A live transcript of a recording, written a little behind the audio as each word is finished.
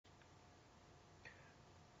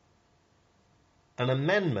An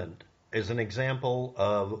amendment is an example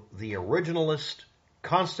of the originalist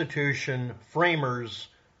Constitution framers'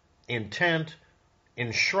 intent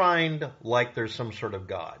enshrined like there's some sort of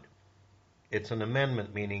God. It's an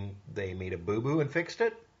amendment, meaning they made a boo-boo and fixed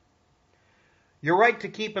it. Your right to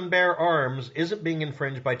keep and bear arms isn't being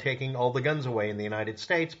infringed by taking all the guns away in the United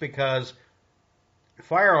States because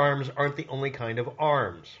firearms aren't the only kind of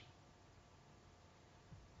arms.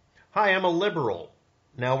 Hi, I'm a liberal.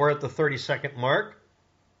 Now we're at the 30-second mark.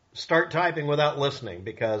 Start typing without listening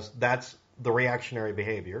because that's the reactionary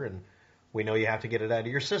behavior, and we know you have to get it out of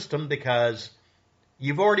your system because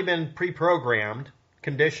you've already been pre-programmed,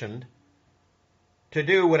 conditioned to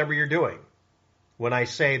do whatever you're doing. When I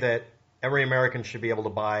say that every American should be able to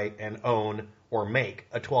buy and own or make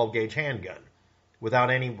a 12-gauge handgun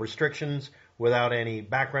without any restrictions, without any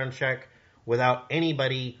background check, without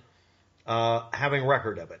anybody having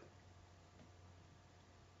record of it.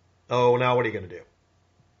 Oh, now what are you going to do?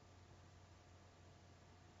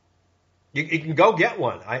 You can go get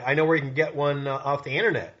one. I know where you can get one off the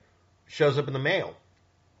internet. Shows up in the mail.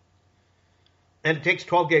 And it takes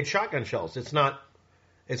 12-gauge shotgun shells. It's not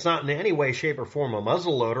in any way, shape, or form a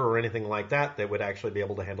muzzle loader or anything like that that would actually be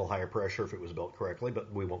able to handle higher pressure if it was built correctly,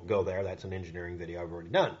 but we won't go there. That's an engineering video I've already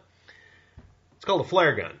done. It's called a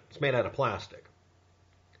flare gun. It's made out of plastic.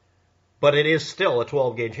 But it is still a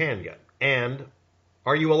 12-gauge handgun. And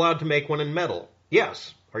are you allowed to make one in metal?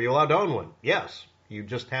 Yes. Are you allowed to own one? Yes. You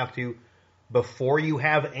just have to, before you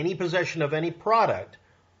have any possession of any product,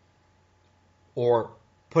 or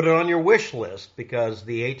put it on your wish list, because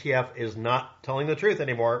the ATF is not telling the truth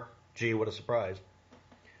anymore. Gee, what a surprise.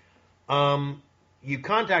 You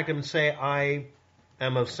contact them and say, I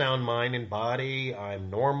am of sound mind and body. I'm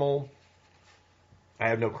normal. I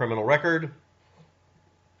have no criminal record.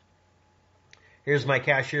 Here's my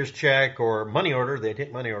cashier's check or money order. They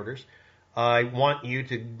take money orders. I want you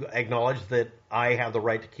to acknowledge that I have the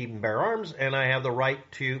right to keep and bear arms, and I have the right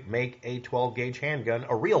to make a 12-gauge handgun,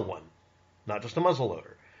 a real one, not just a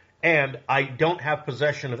muzzleloader. And I don't have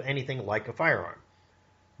possession of anything like a firearm,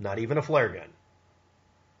 not even a flare gun.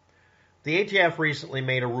 The ATF recently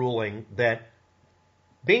made a ruling that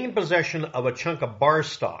being in possession of a chunk of bar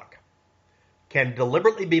stock can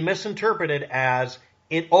deliberately be misinterpreted as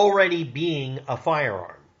it already being a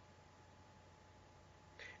firearm.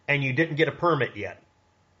 And you didn't get a permit yet.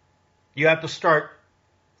 You have to start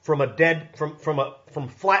from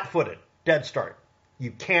flat-footed, dead start.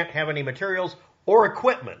 You can't have any materials or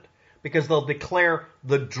equipment because they'll declare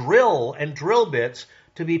the drill and drill bits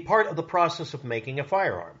to be part of the process of making a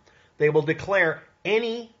firearm. They will declare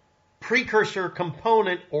any precursor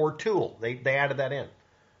component or tool. They added that in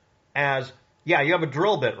as, yeah, you have a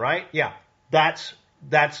drill bit, right? Yeah, that's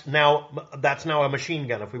now a machine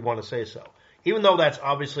gun if we want to say so. Even though that's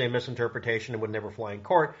obviously a misinterpretation and would never fly in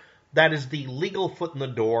court, that is the legal foot in the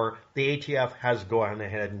door the ATF has gone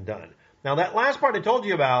ahead and done. Now, that last part I told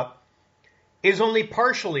you about is only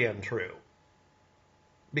partially untrue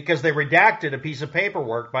because they redacted a piece of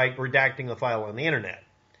paperwork by redacting the file on the internet.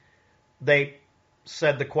 They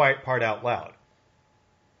said the quiet part out loud.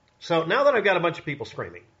 So now that I've got a bunch of people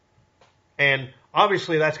screaming, and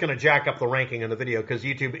obviously that's going to jack up the ranking in the video because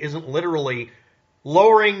YouTube isn't literally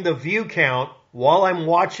lowering the view count while I'm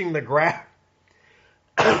watching the graph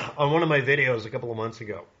on one of my videos a couple of months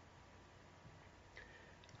ago.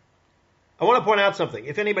 I want to point out something,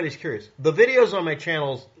 if anybody's curious. The videos on my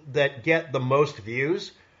channels that get the most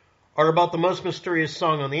views are about the most mysterious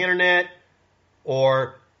song on the internet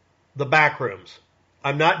or the backrooms.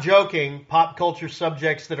 I'm not joking. Pop culture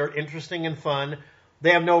subjects that are interesting and fun,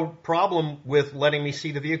 they have no problem with letting me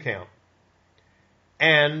see the view count.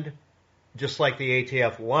 And just like the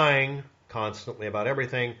ATF lying constantly about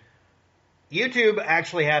everything, YouTube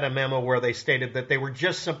actually had a memo where they stated that they were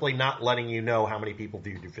just simply not letting you know how many people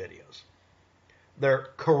viewed your videos. They're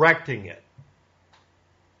correcting it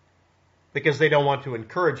because they don't want to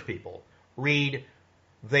encourage people. Read,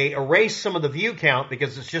 they erase some of the view count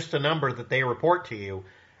because it's just a number that they report to you,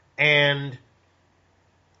 and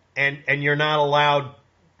you're not allowed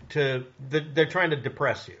to, they're trying to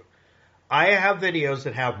depress you. I have videos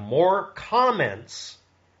that have more comments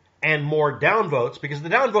and more downvotes because the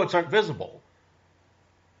downvotes aren't visible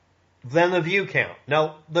than the view count.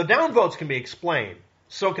 Now, the downvotes can be explained.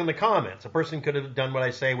 So can the comments. A person could have done what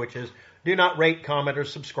I say, which is do not rate, comment, or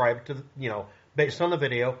subscribe to, based on the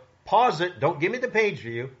video. Pause it. Don't give me the page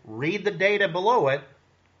view. Read the data below it.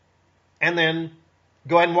 And then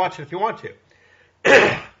go ahead and watch it if you want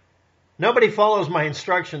to. Nobody follows my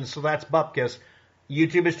instructions, so that's bupkis.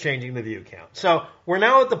 YouTube is changing the view count. So we're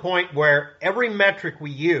now at the point where every metric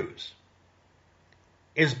we use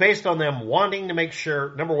is based on them wanting to make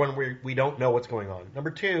sure, number one, we don't know what's going on.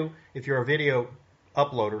 Number two, if you're a video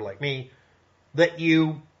uploader like me, that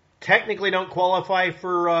you technically don't qualify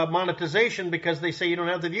for monetization because they say you don't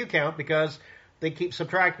have the view count because they keep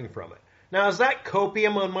subtracting from it. Now, is that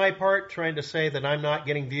copium on my part, trying to say that I'm not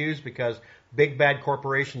getting views because big bad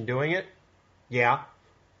corporation doing it? Yeah.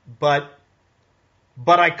 But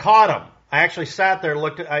I caught them. I actually sat there,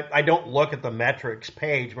 looked at, I don't look at the metrics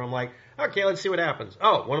page, but I'm like, okay, let's see what happens.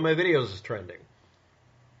 Oh, one of my videos is trending.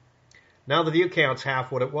 Now the view count's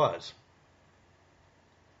half what it was.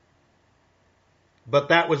 But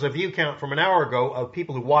that was a view count from an hour ago of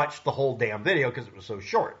people who watched the whole damn video because it was so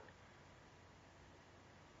short.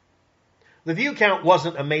 The view count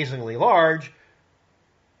wasn't amazingly large,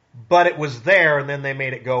 but it was there, and then they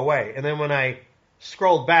made it go away. And then when I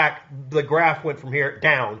scrolled back, the graph went from here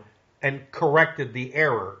down and corrected the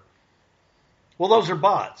error. Well, those are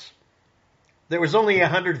bots. There was only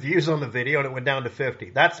 100 views on the video, and it went down to 50.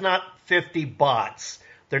 That's not 50 bots.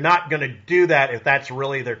 They're not going to do that if that's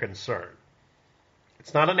really their concern.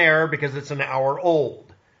 It's not an error because it's an hour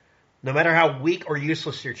old. No matter how weak or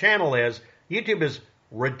useless your channel is, YouTube is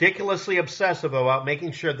ridiculously obsessive about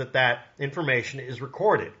making sure that that information is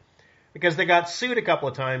recorded. Because they got sued a couple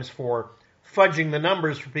of times for fudging the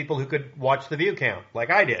numbers for people who could watch the view count, like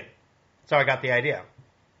I did. That's how I got the idea.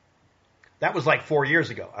 That was like 4 years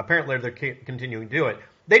ago. Apparently they're continuing to do it.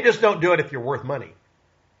 They just don't do it if you're worth money.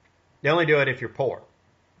 They only do it if you're poor.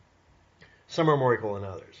 Some are more equal than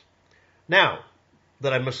others. Now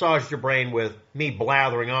that I've massaged your brain with me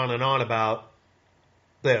blathering on and on about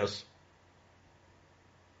this,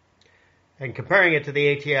 and comparing it to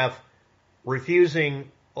the ATF refusing,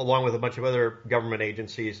 along with a bunch of other government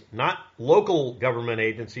agencies, not local government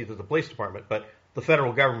agencies of the police department, but the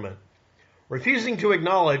federal government, refusing to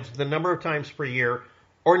acknowledge the number of times per year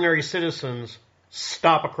ordinary citizens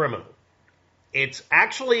stop a criminal. It's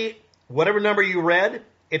actually, whatever number you read,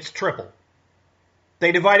 it's triple.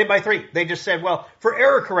 They divided by 3. They just said, well, for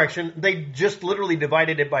error correction, they just literally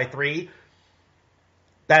divided it by 3.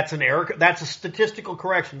 That's an error. That's a statistical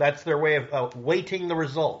correction. That's their way of weighting the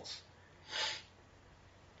results.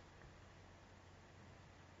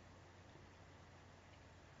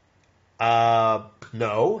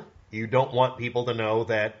 No, you don't want people to know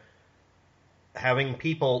that having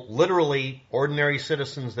people, literally ordinary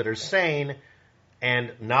citizens that are sane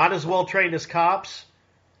and not as well trained as cops,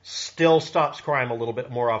 still stops crime a little bit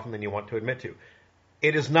more often than you want to admit to.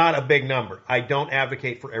 It is not a big number. I don't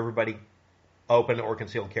advocate for everybody open or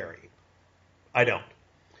concealed carry. I don't.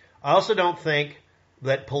 I also don't think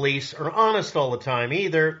that police are honest all the time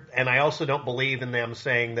either, and I also don't believe in them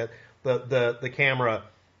saying that the camera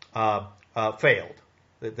failed.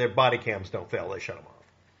 That their body cams don't fail, they shut them off.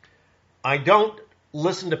 I don't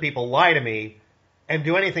listen to people lie to me and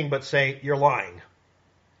do anything but say, you're lying.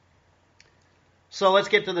 So let's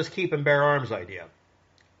get to this keep and bear arms idea.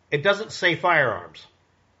 It doesn't say firearms.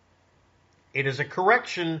 It is a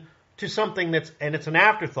correction to something that's, and it's an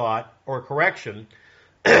afterthought or a correction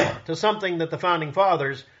to something that the Founding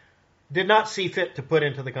Fathers did not see fit to put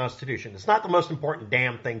into the Constitution. It's not the most important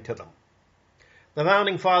damn thing to them. The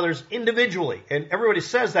Founding Fathers individually, and everybody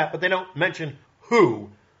says that, but they don't mention who.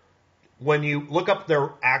 When you look up their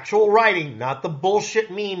actual writing, not the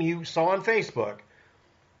bullshit meme you saw on Facebook,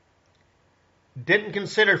 didn't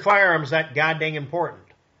consider firearms that goddamn important.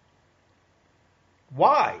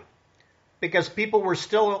 Why? Because people were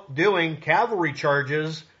still doing cavalry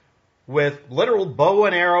charges with literal bow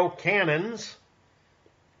and arrow cannons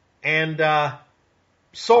and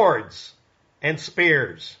swords and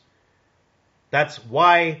spears. That's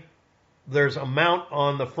why there's a mount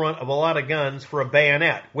on the front of a lot of guns for a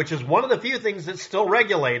bayonet, which is one of the few things that's still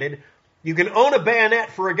regulated. You can own a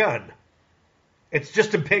bayonet for a gun. It's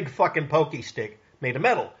just a big fucking pokey stick made of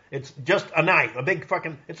metal. It's just a knife, a big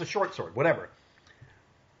fucking, it's a short sword, whatever.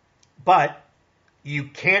 But you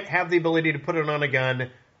can't have the ability to put it on a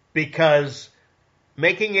gun because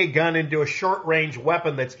making a gun into a short-range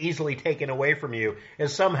weapon that's easily taken away from you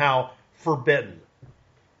is somehow forbidden.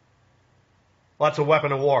 Well, that's a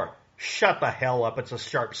weapon of war. Shut the hell up. It's a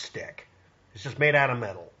sharp stick. It's just made out of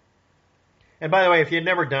metal. And by the way, if you've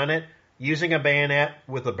never done it, using a bayonet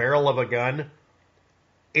with the barrel of a gun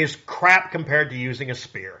is crap compared to using a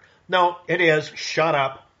spear. No, it is. Shut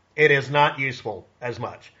up. It is not useful as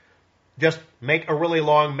much. Just make a really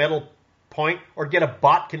long metal point or get a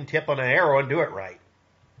botkin tip on an arrow and do it right.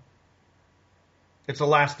 It's a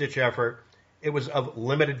last-ditch effort. It was of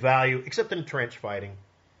limited value, except in trench fighting.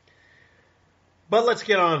 But let's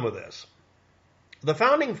get on with this. The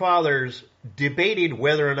Founding Fathers debated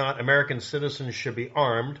whether or not American citizens should be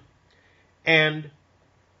armed, and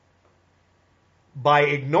by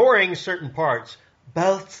ignoring certain parts,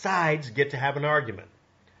 both sides get to have an argument.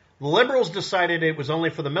 The liberals decided it was only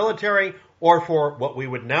for the military or for what we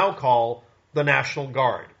would now call the National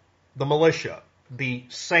Guard, the militia, the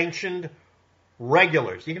sanctioned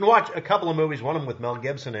regulars. You can watch a couple of movies, one of them with Mel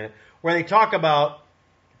Gibson in it, where they talk about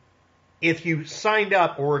if you signed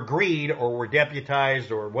up or agreed or were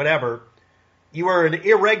deputized or whatever, you were an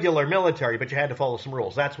irregular military, but you had to follow some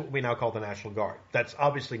rules. That's what we now call the National Guard. That's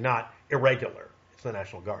obviously not irregular. It's the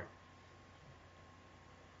National Guard.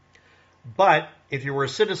 But if you were a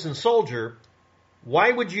citizen soldier,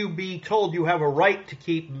 why would you be told you have a right to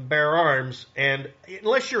keep and bear arms? And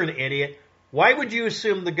unless you're an idiot, why would you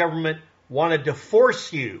assume the government wanted to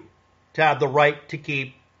force you to have the right to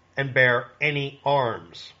keep and bear any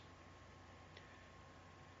arms?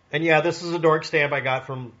 And yeah, this is a dork stamp I got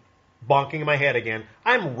from bonking my head again.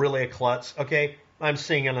 I'm really a klutz, okay? I'm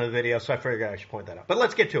seeing it on the video, so I figured I should point that out. But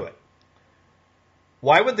let's get to it.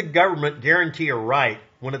 Why would the government guarantee a right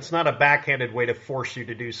when it's not a backhanded way to force you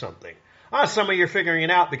to do something? Some of you are figuring it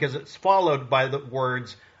out because it's followed by the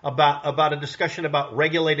words about a discussion about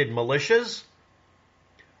regulated militias.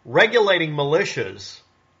 Regulating militias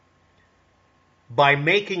by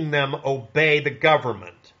making them obey the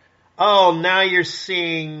government. Oh, now you're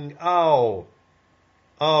seeing, I'm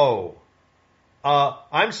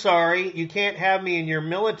sorry, you can't have me in your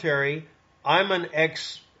military. I'm an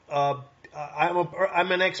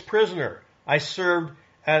ex-prisoner. I served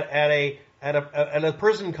at a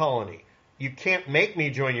prison colony. You can't make me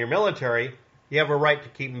join your military. You have a right to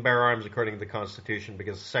keep and bear arms according to the Constitution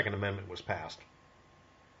because the Second Amendment was passed.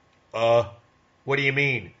 What do you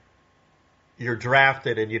mean? You're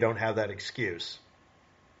drafted and you don't have that excuse.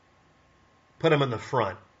 Put him in the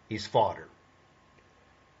front. He's fodder.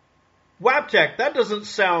 Waptec, that doesn't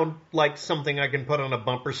sound like something I can put on a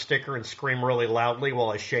bumper sticker and scream really loudly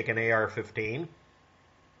while I shake an AR-15.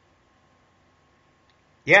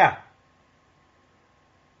 Yeah.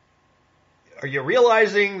 Are you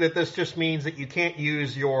realizing that this just means that you can't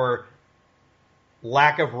use your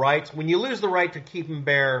lack of rights? When you lose the right to keep and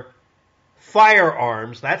bear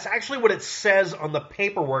firearms, that's actually what it says on the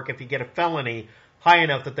paperwork if you get a felony high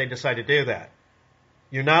enough that they decide to do that.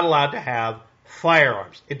 You're not allowed to have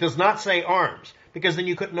firearms. It does not say arms, because then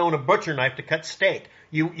you couldn't own a butcher knife to cut steak.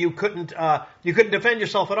 You couldn't defend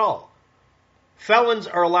yourself at all. Felons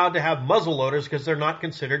are allowed to have muzzle loaders because they're not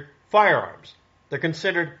considered firearms. They're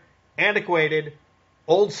considered antiquated,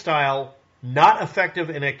 old style, not effective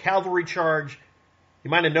in a cavalry charge.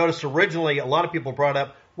 You might have noticed originally a lot of people brought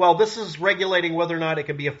up, well, this is regulating whether or not it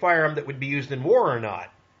can be a firearm that would be used in war or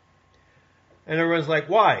not. And everyone's like,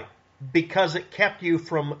 why? Because it kept you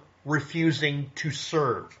from refusing to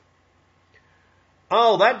serve.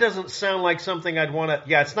 Oh, that doesn't sound like something I'd want to...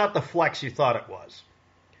 Yeah, it's not the flex you thought it was.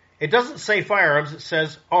 It doesn't say firearms, it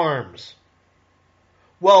says arms.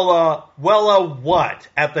 Well, what?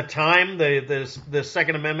 At the time the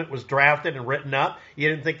Second Amendment was drafted and written up, you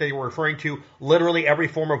didn't think they were referring to literally every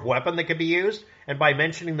form of weapon that could be used? And by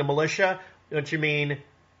mentioning the militia, don't you mean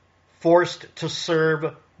forced to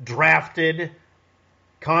serve, drafted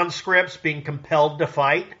conscripts being compelled to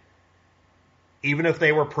fight, even if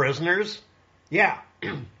they were prisoners? Yeah.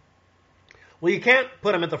 Well, you can't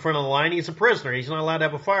put him at the front of the line. He's a prisoner. He's not allowed to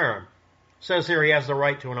have a firearm. It says here he has the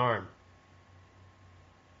right to an arm.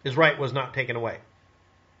 His right was not taken away.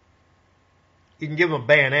 You can give him a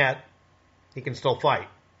bayonet. He can still fight.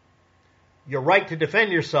 Your right to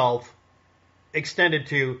defend yourself extended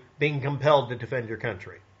to being compelled to defend your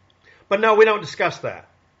country. But no, we don't discuss that.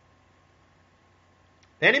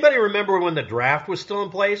 Anybody remember when the draft was still in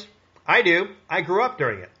place? I do. I grew up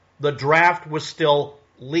during it. The draft was still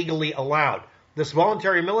legally allowed. This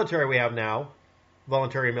voluntary military we have now,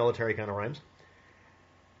 voluntary military kind of rhymes,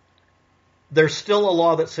 there's still a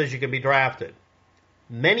law that says you can be drafted.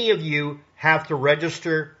 Many of you have to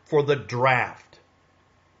register for the draft.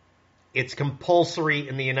 It's compulsory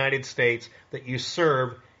in the United States that you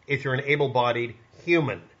serve if you're an able-bodied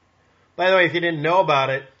human. By the way, if you didn't know about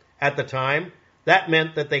it at the time, that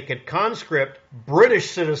meant that they could conscript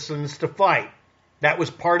British citizens to fight. That was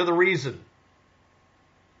part of the reason.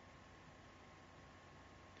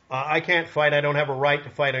 I can't fight. I don't have a right to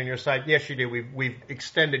fight on your side. Yes, you do. We've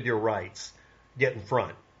extended your rights. Get in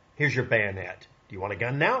front. Here's your bayonet. Do you want a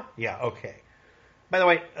gun now? Yeah, okay. By the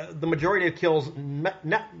way, the majority of kills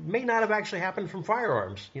may not have actually happened from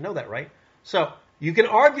firearms. You know that, right? So you can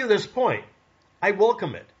argue this point. I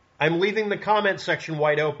welcome it. I'm leaving the comment section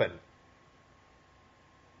wide open.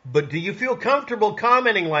 But do you feel comfortable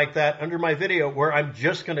commenting like that under my video where I'm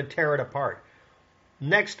just going to tear it apart?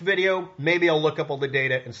 Next video, maybe I'll look up all the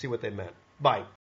data and see what they meant. Bye.